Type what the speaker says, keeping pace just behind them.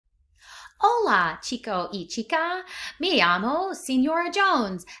Hola, chico y chica. Me llamo Señora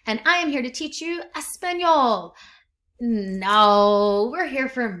Jones, and I am here to teach you Espanol. No, we're here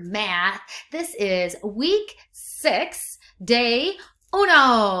for math. This is week 6, day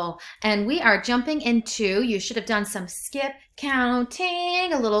uno. And we are jumping into, you should have done some skip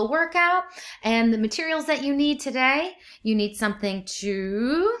counting, a little workout. And the materials that you need today, you need something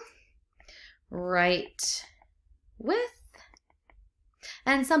to write with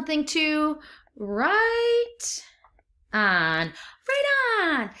and something to write on. Right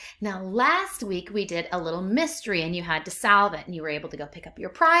on. Now, last week we did a little mystery and you had to solve it and you were able to go pick up your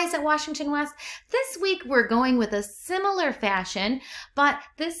prize at Washington West. This week we're going with a similar fashion, but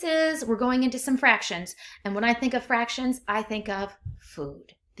we're going into some fractions. And when I think of fractions, I think of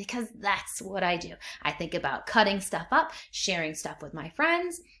food because that's what I do. I think about cutting stuff up, sharing stuff with my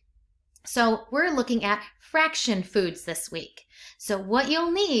friends. So we're looking at fraction foods this week. So what you'll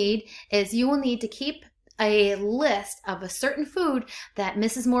need is you will need to keep a list of a certain food that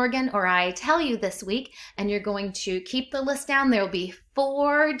Mrs. Morgan or I tell you this week, and you're going to keep the list down. There will be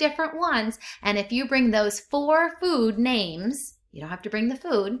 4 different ones, and if you bring those 4 food names, you don't have to bring the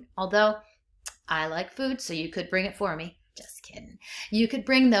food, although I like food, so you could bring it for me. Just kidding. You could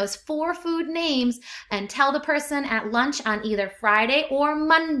bring those 4 food names and tell the person at lunch on either Friday or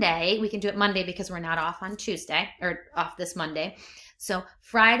Monday. We can do it Monday because we're not off on Tuesday, or off this Monday. So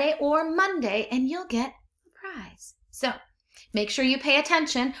Friday or Monday, and you'll get prize. So make sure you pay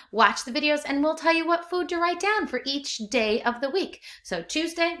attention, watch the videos, and we'll tell you what food to write down for each day of the week. So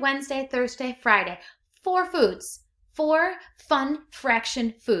Tuesday, Wednesday, Thursday, Friday, 4 foods, 4 fun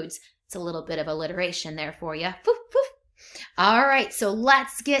fraction foods. It's a little bit of alliteration there for you. Poof, poof. All right, so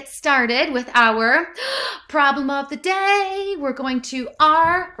let's get started with our problem of the day. We're going to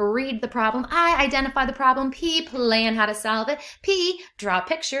R, read the problem. I, identify the problem. P, plan how to solve it. P, draw a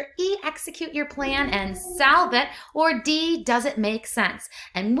picture. E, execute your plan and solve it. Or D, does it make sense?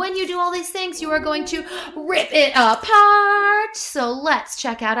 And when you do all these things, you are going to rip it apart. So let's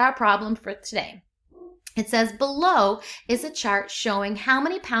check out our problem for today. It says below is a chart showing how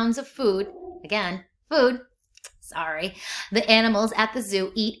many pounds of food, again, food, the animals at the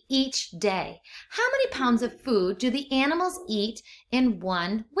zoo eat each day. How many pounds of food do the animals eat in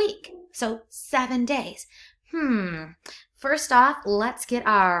 1 week? So 7 days. First off, let's get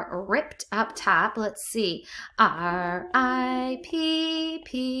our ripped up top. Let's see. R-I-P-P-E-D,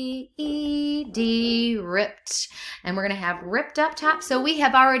 ripped. And we're going to have ripped up top. So we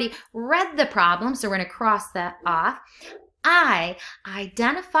have already read the problem, so we're going to cross that off. I,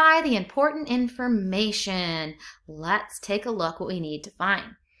 identify the important information. Let's take a look what we need to find.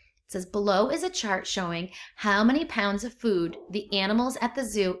 It says below is a chart showing how many pounds of food the animals at the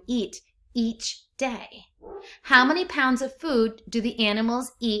zoo eat each day. How many pounds of food do the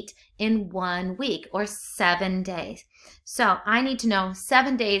animals eat in 1 week or 7 days? So I need to know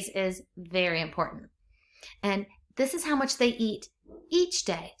 7 days is very important. And this is how much they eat each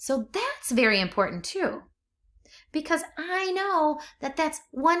day. So that's very important too, because I know that that's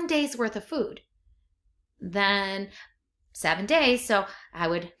 1 day's worth of food. Then 7 days, so I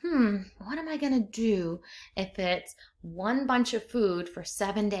would, what am I going to do if it's 1 bunch of food for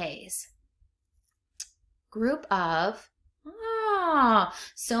 7 days? Group of,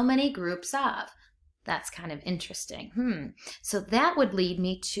 so many groups of. That's kind of interesting. So that would lead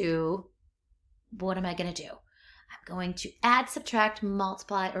me to, what am I going to do? I'm going to add, subtract,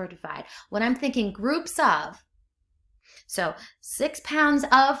 multiply, or divide. When I'm thinking groups of, so 6 pounds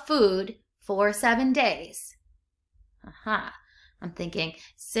of food for 7 days. I'm thinking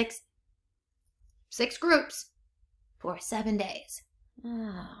six groups for 7 days.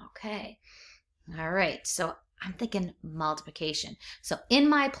 Okay. All right. So I'm thinking multiplication. So in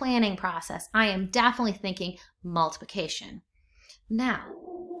my planning process, I am definitely thinking multiplication. Now,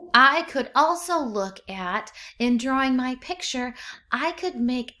 I could also look at, in drawing my picture, I could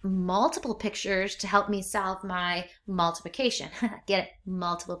make multiple pictures to help me solve my multiplication. Get it?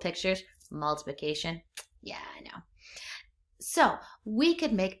 Multiple pictures, multiplication. Yeah, I know. So we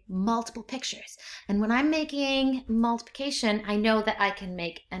could make multiple pictures. And when I'm making multiplication, I know that I can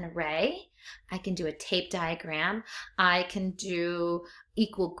make an array. I can do a tape diagram. I can do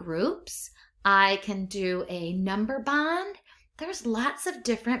equal groups. I can do a number bond. There's lots of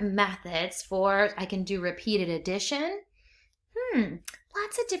different methods I can do repeated addition.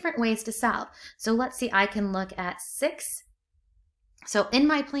 Lots of different ways to solve. So let's see, I can look at 6. So in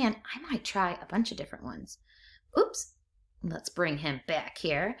my plan, I might try a bunch of different ones. Oops, let's bring him back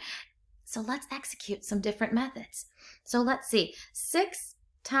here. So let's execute some different methods. So let's see, 6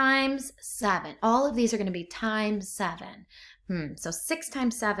 times 7. All of these are going to be times 7. So 6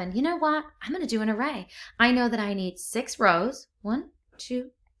 times 7, you know what? I'm going to do an array. I know that I need 6 rows. 1, 2,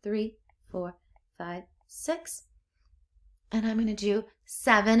 3, 4, 5, 6. And I'm going to do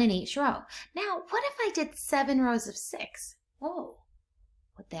 7 in each row. Now, what if I did 7 rows of 6? Whoa,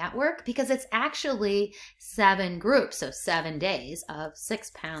 would that work? Because it's actually 7 groups, so 7 days of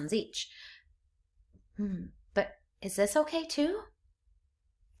 6 pounds each. But is this okay too?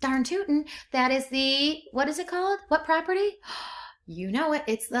 Darn tootin'. That is the, what is it called? What property? You know it.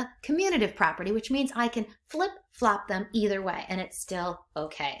 It's the commutative property, which means I can flip-flop them either way, and it's still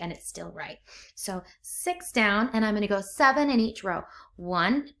okay, and it's still right. So 6 down, and I'm going to go 7 in each row.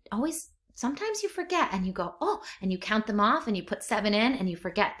 1, always, sometimes you forget, and you go, oh, and you count them off, and you put 7 in, and you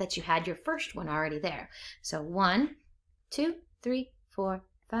forget that you had your first one already there. So 1, 2, 3, 4,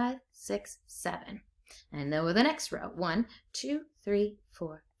 5, 6, 7. And then with the next row, 1, 2, 3,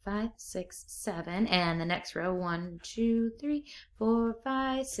 4, 5, 6, 7. And the next row, 1, 2, 3, 4,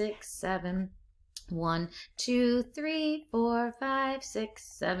 5, 6, 7. 1, 2, 3, 4, 5, 6,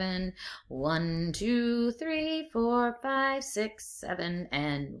 7. 1, 2, 3, 4, 5, 6, 7.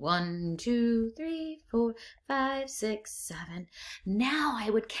 And 1, 2, 3, 4, 5, 6, 7. Now I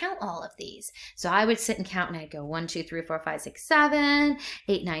would count all of these. So I would sit and count, and I'd go 1, 2, 3, 4, 5, 6, 7,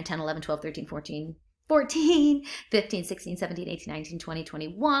 8, 9, 10, 11, 12, 13, 14, 15, 16, 17, 18, 19, 20,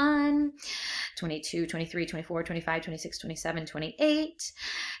 21, 22, 23, 24, 25, 26, 27, 28,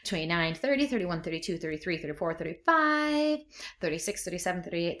 29, 30, 31, 32, 33, 34, 35, 36, 37,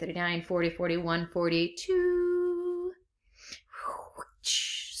 38, 39, 40, 41, 42.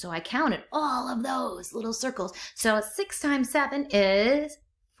 So I counted all of those little circles. So 6 times 7 is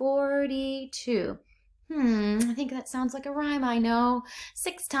 42. I think that sounds like a rhyme, I know.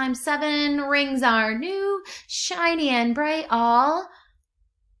 6 times 7 rings are new, shiny and bright, all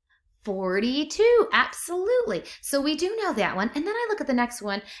 42. Absolutely. So we do know that one. And then I look at the next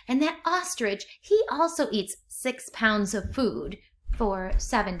one, and that ostrich, he also eats 6 pounds of food for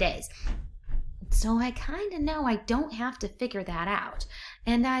 7 days. So I kind of know I don't have to figure that out.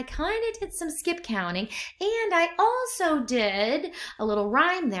 And I kind of did some skip counting, and I also did a little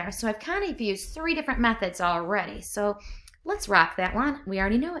rhyme there. So I've kind of used 3 different methods already. So let's rock that one. We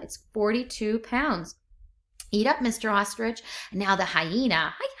already know it. It's 42 pounds. Eat up, Mr. Ostrich. Now the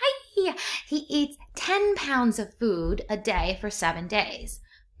hyena, he eats 10 pounds of food a day for 7 days.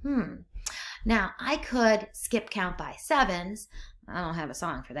 Now I could skip count by 7s. I don't have a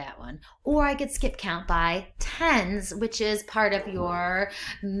song for that one. Or I could skip count by 10s, which is part of your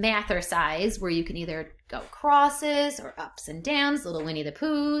mathercise, where you can either go crosses or ups and downs, little Winnie the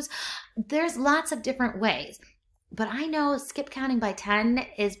Poohs. There's lots of different ways. But I know skip counting by 10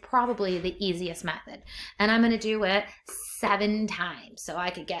 is probably the easiest method. And I'm going to do it 7 times. So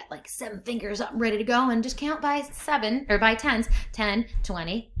I could get like 7 fingers up ready to go and just count by 7 or by 10s. 10,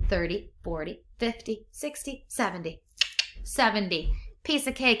 20, 30, 40, 50, 60, 70. 70. Piece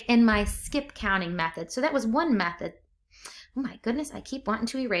of cake in my skip counting method. So that was one method. Oh my goodness, I keep wanting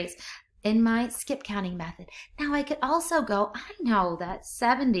to erase. In my skip counting method. Now I could also go, I know that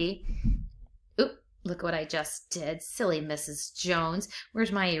 70. Oop, look what I just did. Silly Mrs. Jones.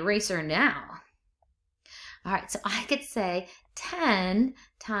 Where's my eraser now? All right, so I could say 10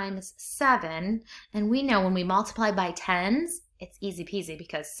 times 7. And we know when we multiply by 10s, it's easy peasy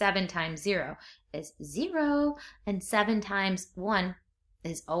because 7 times 0 is 0, and 7 times 1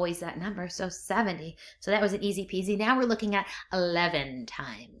 is always that number, so 70. So that was an easy peasy. Now we're looking at 11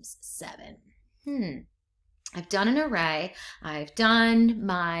 times 7. I've done an array. I've done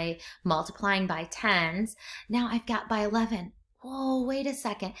my multiplying by 10s. Now I've got by 11. Whoa, wait a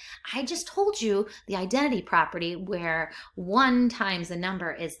second. I just told you the identity property where 1 times the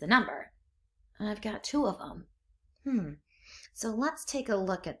number is the number. And I've got 2 of them. So let's take a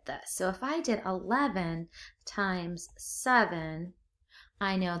look at this. So if I did 11 times 7,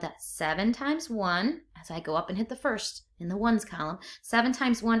 I know that 7 times 1, as I go up and hit the first in the ones column, 7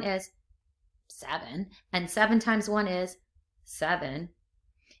 times 1 is 7, and 7 times 1 is 7.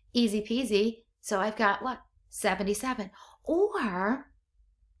 Easy peasy. So I've got what? 77. Or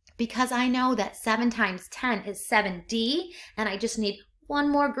because I know that 7 times 10 is 7D, and I just need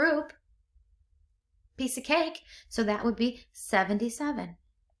one more group, piece of cake, so that would be 77.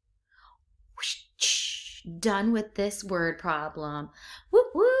 Done with this word problem. Whoop,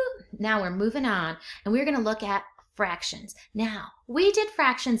 whoop. Now we're moving on, and we're going to look at fractions. Now, we did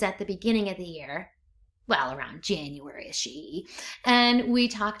fractions at the beginning of the year, well, around January-ish, and we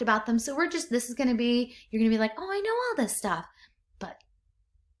talked about them, so this is going to be, you're going to be like, oh, I know all this stuff, but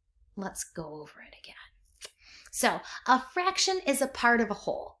let's go over it again. So, a fraction is a part of a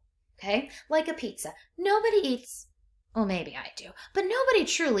whole. Okay, like a pizza. Nobody eats Well, maybe I do. But nobody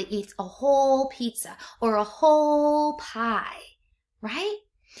truly eats a whole pizza or a whole pie, right?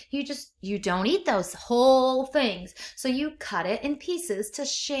 You don't eat those whole things. So you cut it in pieces to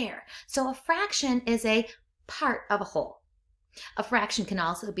share. So a fraction is a part of a whole. A fraction can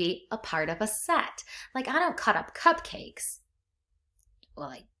also be a part of a set. Like I don't cut up cupcakes. Well,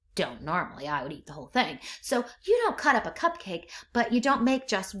 I don't normally. I would eat the whole thing. So you don't cut up a cupcake, but you don't make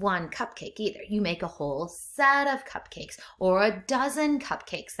just one cupcake either. You make a whole set of cupcakes or a dozen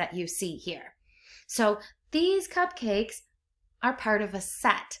cupcakes that you see here. So these cupcakes are part of a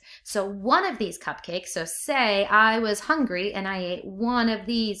set. So one of these cupcakes, so say I was hungry and I ate one of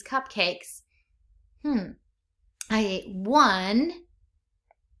these cupcakes. I ate one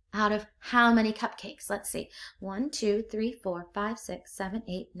out of how many cupcakes? Let's see. 1, 2, 3, 4, 5, 6, 7,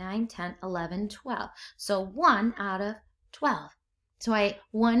 8, 9, 10, 11, 12. So 1 out of 12. So I ate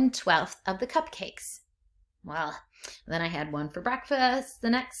 1/12 of the cupcakes. Well, then I had one for breakfast the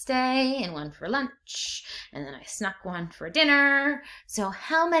next day and one for lunch. And then I snuck one for dinner. So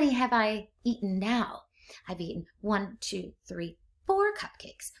how many have I eaten now? I've eaten 1, 2, 3, 4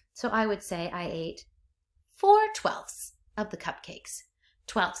 cupcakes. So I would say I ate 4/12 of the cupcakes.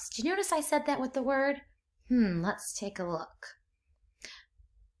 12ths. Did you notice I said that with the word? Let's take a look.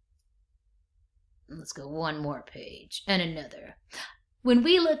 Let's go one more page and another. When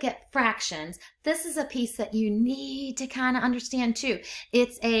we look at fractions, this is a piece that you need to kind of understand too.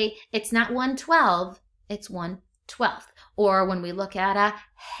 It's not 1/12, it's 1/12. Or when we look at a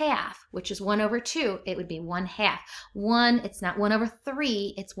half, which is 1/2, it would be 1/2. It's not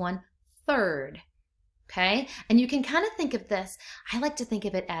 1/3, it's 1/3. Okay? And you can kind of think of this, I like to think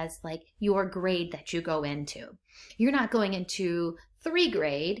of it as like your grade that you go into. You're not going into 3rd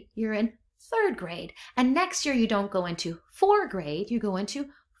grade, you're in 3rd grade. And next year you don't go into 4th grade, you go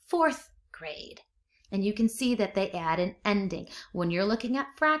into 4th grade. And you can see that they add an ending. When you're looking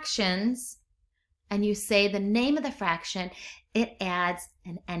at fractions and you say the name of the fraction, it adds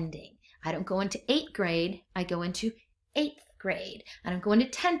an ending. I don't go into 8th grade, I go into 8th grade. I don't go into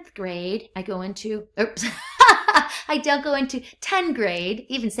 10th grade. I go into, oops, I don't go into 10th grade.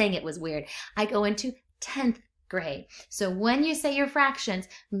 Even saying it was weird. I go into 10th grade. So when you say your fractions,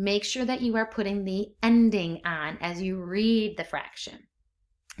 make sure that you are putting the ending on as you read the fraction.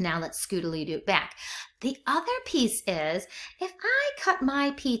 Now let's scoodly-doo it back. The other piece is, if I cut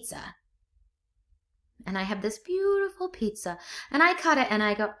my pizza, and I have this beautiful pizza, and I cut it and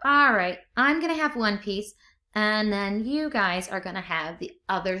I go, all right, I'm going to have one piece, and then you guys are going to have the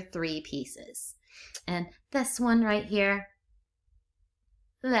other 3 pieces. And this one right here,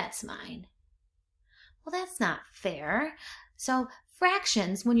 that's mine. Well, that's not fair. So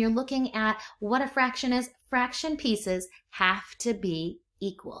fractions, when you're looking at what a fraction is, fraction pieces have to be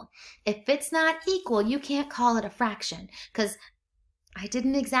equal. If it's not equal, you can't call it a fraction, because I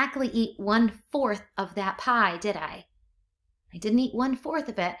didn't exactly eat 1/4 of that pie, did I? I didn't eat 1/4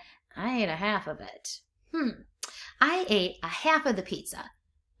 of it. I ate a half of it. I ate a half of the pizza,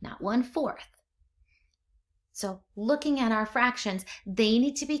 not 1/4. So looking at our fractions, they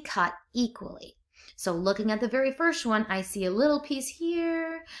need to be cut equally. So looking at the very first one, I see a little piece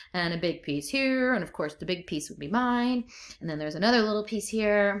here and a big piece here. And of course, the big piece would be mine. And then there's another little piece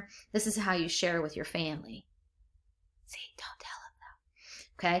here. This is how you share with your family. See, don't tell them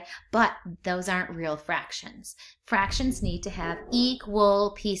though. Okay, but those aren't real fractions. Fractions need to have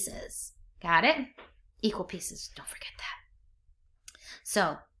equal pieces. Got it? Equal pieces, don't forget that.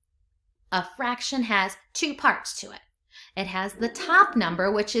 So a fraction has 2 parts to it. It has the top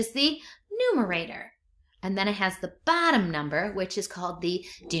number, which is the numerator. And then it has the bottom number, which is called the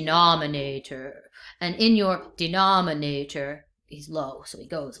denominator. And in your denominator, he's low, so he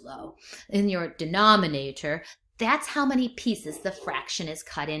goes low. In your denominator, that's how many pieces the fraction is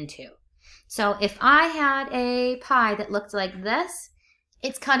cut into. So if I had a pie that looked like this,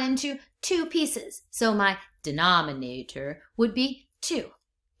 it's cut into 2 pieces. So my denominator would be 2.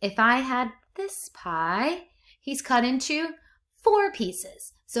 If I had this pie, he's cut into 4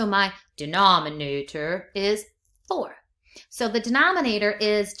 pieces. So my denominator is 4. So the denominator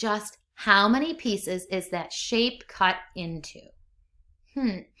is just how many pieces is that shape cut into.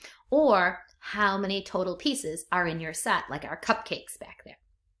 Or how many total pieces are in your set, like our cupcakes back there.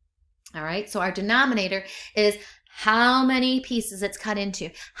 All right, so our denominator is how many pieces it's cut into,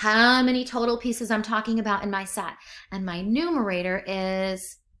 how many total pieces I'm talking about in my set. And my numerator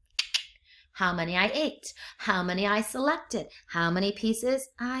is how many I ate, how many I selected, how many pieces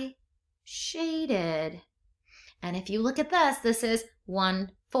I shaded. And if you look at this, this is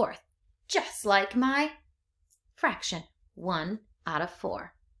 1/4, just like my fraction, 1 out of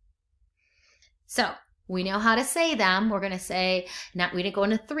 4. So We know how to say them. We're going to say, we didn't go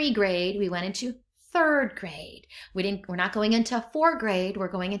into 3rd grade. We went into 3rd grade. We're not going into 4th grade. We're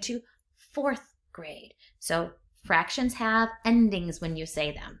going into 4th grade. So fractions have endings when you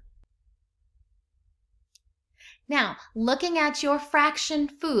say them. Now, looking at your fraction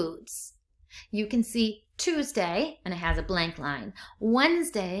foods, you can see Tuesday, and it has a blank line.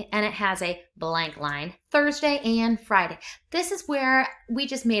 Wednesday, and it has a blank line. Thursday and Friday. This is where we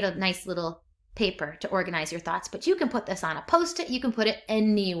just made a nice little paper to organize your thoughts, but you can put this on a Post-it. You can put it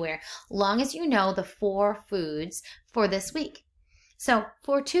anywhere, long as you know the 4 foods for this week. So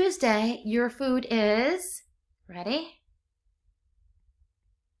for Tuesday, your food is, ready?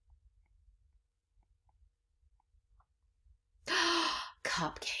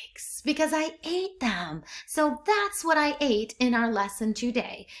 Cupcakes, because I ate them. So that's what I ate in our lesson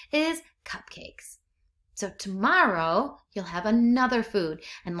today, is cupcakes. So tomorrow, you'll have another food.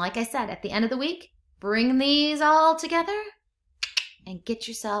 And like I said, at the end of the week, bring these all together and get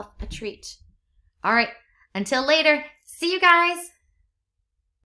yourself a treat. All right, until later, see you guys.